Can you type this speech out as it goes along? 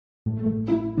哎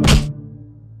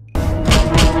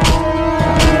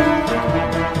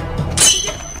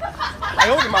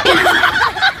呦我的妈！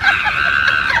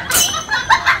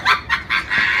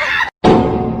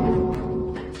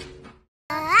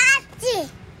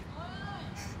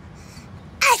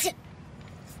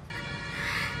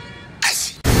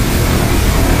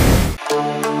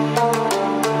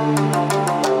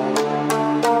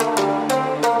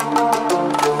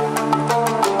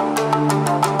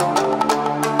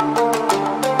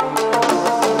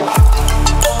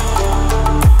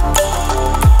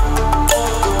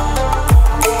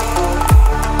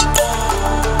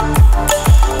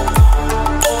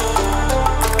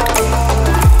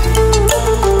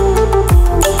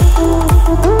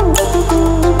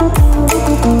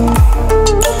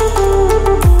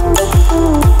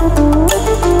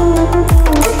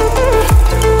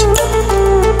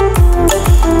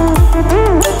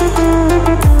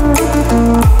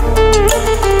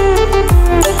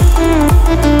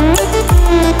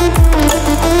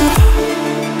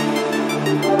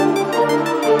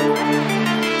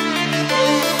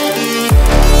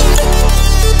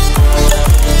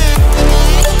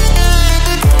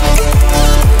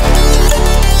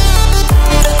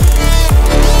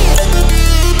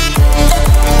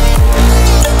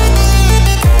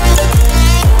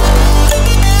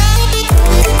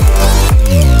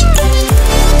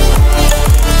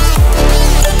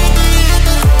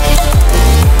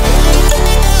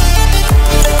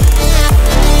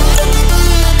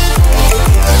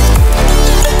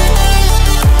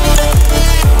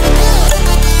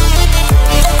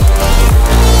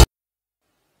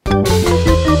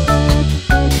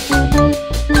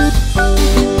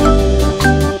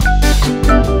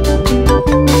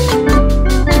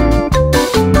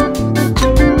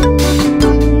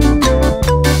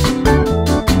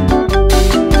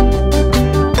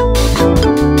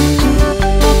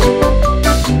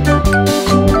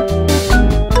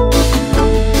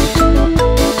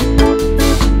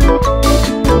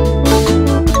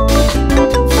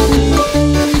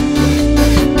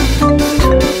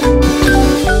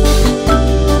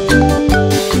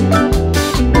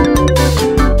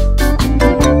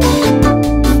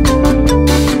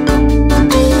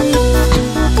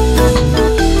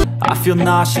 Feel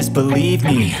nauseous, believe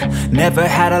me. Never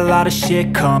had a lot of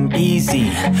shit come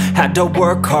easy. Had to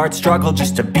work hard, struggle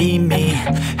just to be me.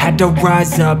 Had to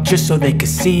rise up just so they could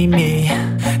see me.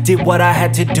 Did what I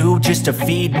had to do just to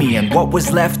feed me, and what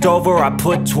was left over I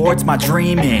put towards my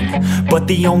dreaming. But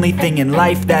the only thing in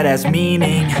life that has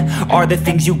meaning are the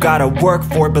things you gotta work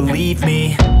for, believe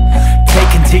me.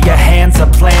 Take into your hands a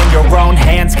plan, your own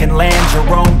hands can land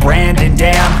your own brand. And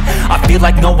damn, I feel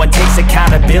like no one takes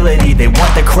accountability. They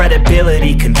want the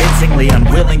credibility, convincingly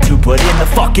unwilling to put in the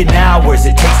fucking hours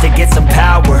it takes to get some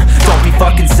power. Don't be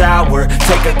fucking sour,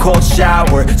 take a cold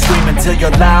shower, scream until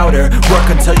you're louder, work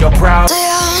until you're proud. Say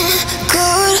I'm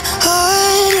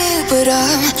good-hearted, but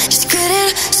I'm just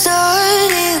getting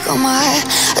started. Got my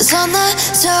eyes on the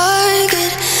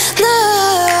target. No,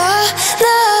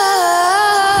 no.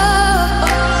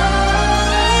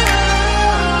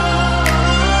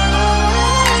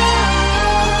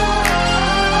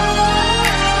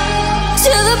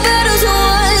 Till the battle's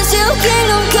won, till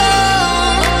kingdom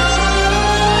come.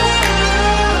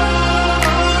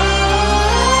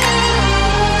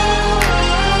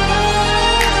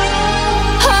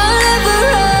 I'll never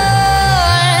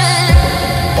run.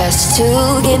 Best to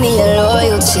give me your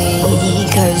loyalty,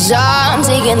 'cause I'm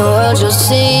taking the world, you'll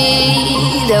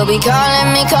see. They'll be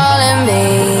calling me,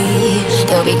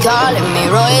 they'll be calling me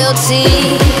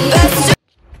royalty. Best to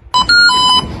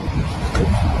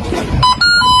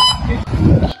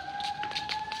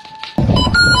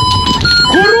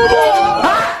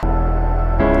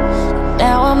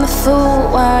now I'm the fool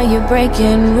while you're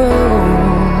breaking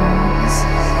rules.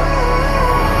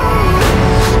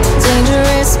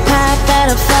 Dangerous path that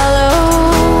I follow.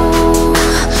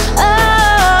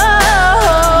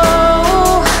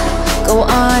 Oh, go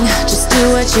on, just do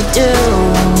what you do.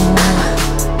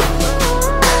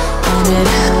 And it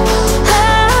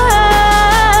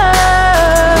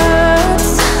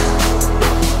hurts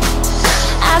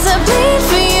as I bleed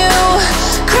for you,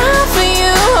 cry for you.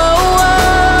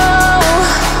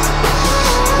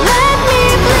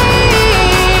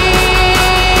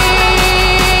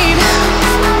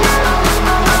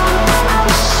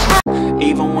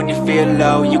 Feel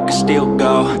low, you can still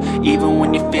go. Even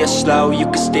when you feel slow, you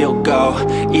can still go.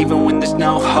 Even when there's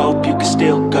no hope, you can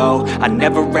still go. I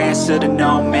never answer to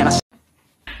no, man. I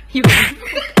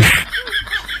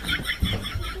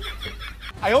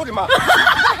哎呦我的妈！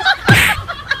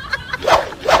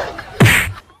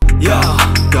 Yo,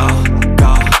 go,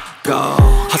 go, go.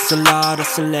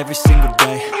 hustle every single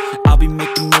day. I'll be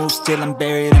making moves till I'm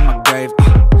buried in my grave.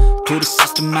 To the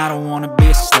system, I don't wanna be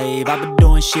a slave. I've been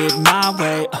doing shit my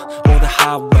way, or the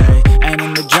highway. And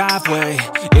in the driveway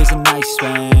is a nice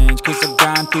range, cause I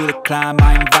grind through the climb,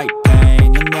 I invite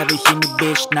pain. You'll never hear me,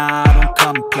 bitch, nah, I don't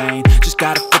complain. Just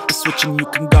gotta flip the switch and you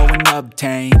can go and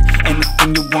obtain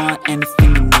anything you want,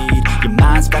 anything you need. Your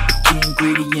mind's got the key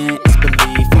ingredient, it's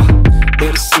belief.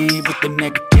 They'll deceive with the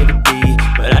negativity,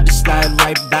 but I just slide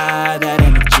right by that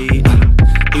energy.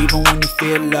 Even when you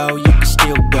feel low, you can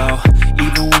still go.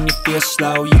 Even when you feel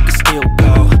slow, you can still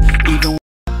go. Even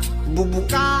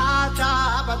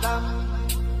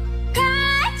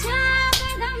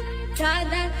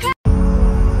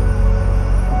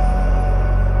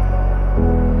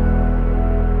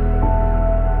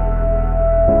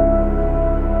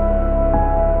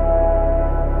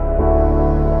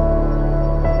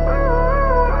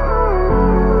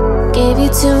Gave you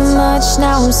too much,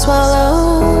 now I'm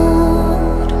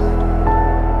swallowed.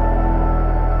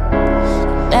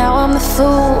 Now I'm the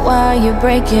fool while you're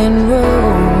breaking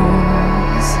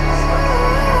rules.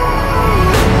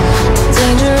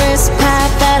 Dangerous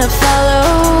path that I follow.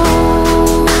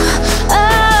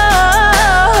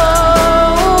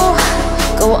 Oh,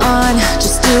 go on,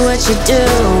 just do what you do.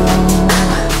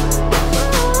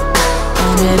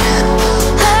 And it hurts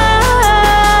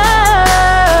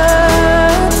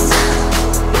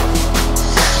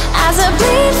as I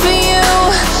bleed for you,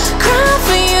 cry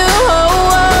for you.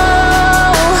 Oh, oh.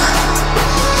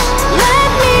 Let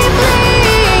me bleed.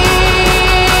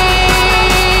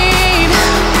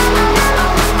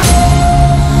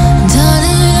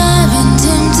 Darling, I've been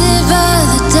tempted by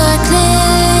the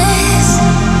darkness,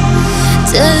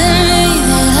 telling me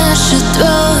that I should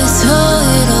throw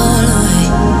it all away.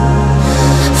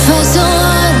 Fight so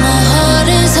hard, my heart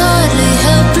is hardly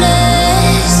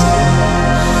helpless.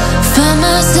 Find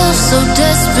myself so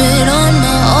desperate on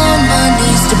my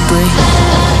knees to break.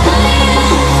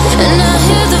 And I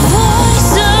hear the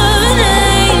voice of an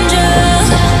angel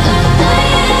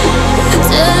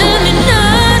telling me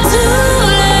not to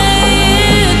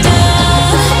lay it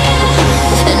down.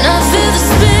 And I feel the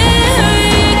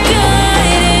spirit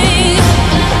guiding,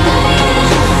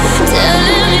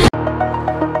 telling me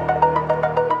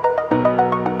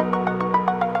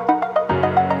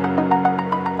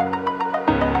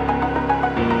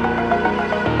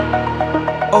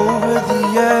over the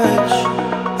edge,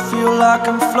 feel like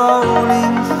I'm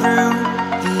floating through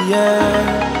the air.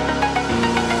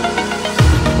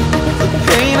 The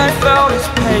pain I felt is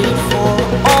paid for,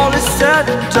 all is said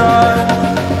and done.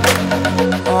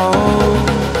 Oh,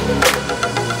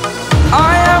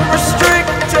 I am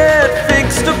restricted,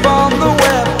 fixed upon the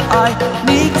web. I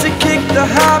need to kick the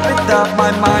habit that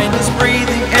my mind is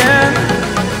breathing in.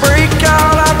 Break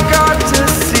out, I've got to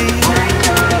see.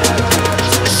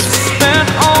 Spent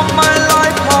all my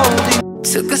life holding.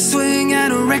 Took a swing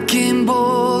at a wrecking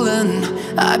ball and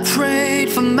I prayed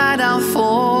for my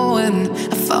downfall, and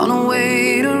I found a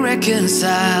way to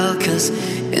reconcile, cause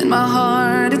in my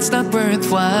heart it's not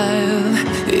worthwhile.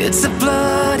 It's a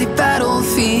bloody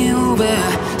battlefield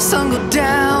where some go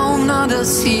down,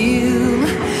 others heal.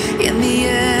 In the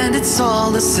end it's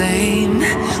all the same,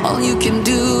 all you can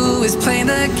do is play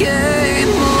the game.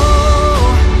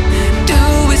 Oh,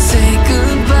 do we say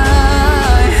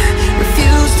goodbye?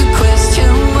 Refuse to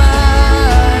question why.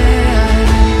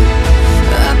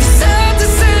 I deserve to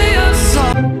say I'm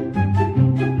sorry.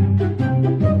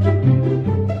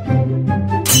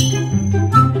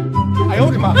 I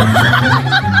owed him up.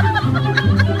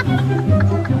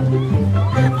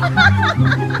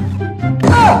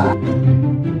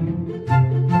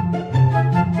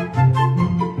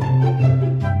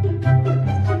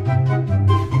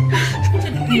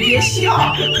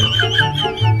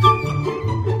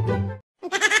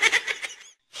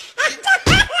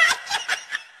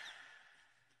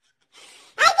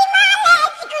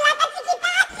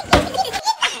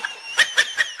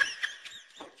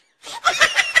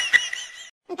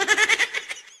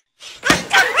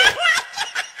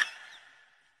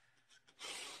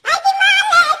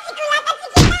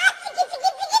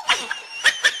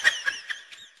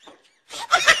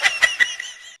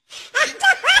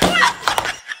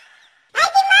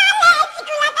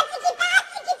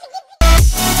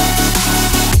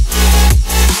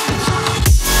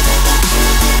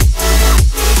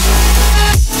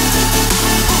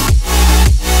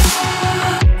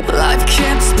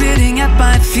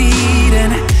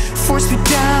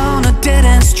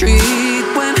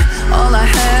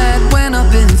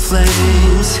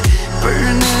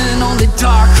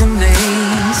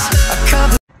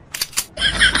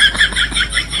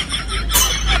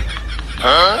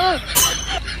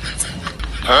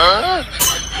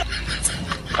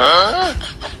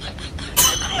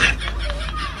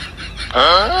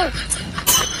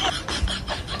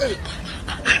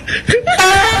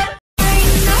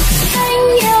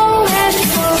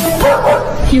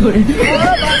 有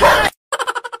人。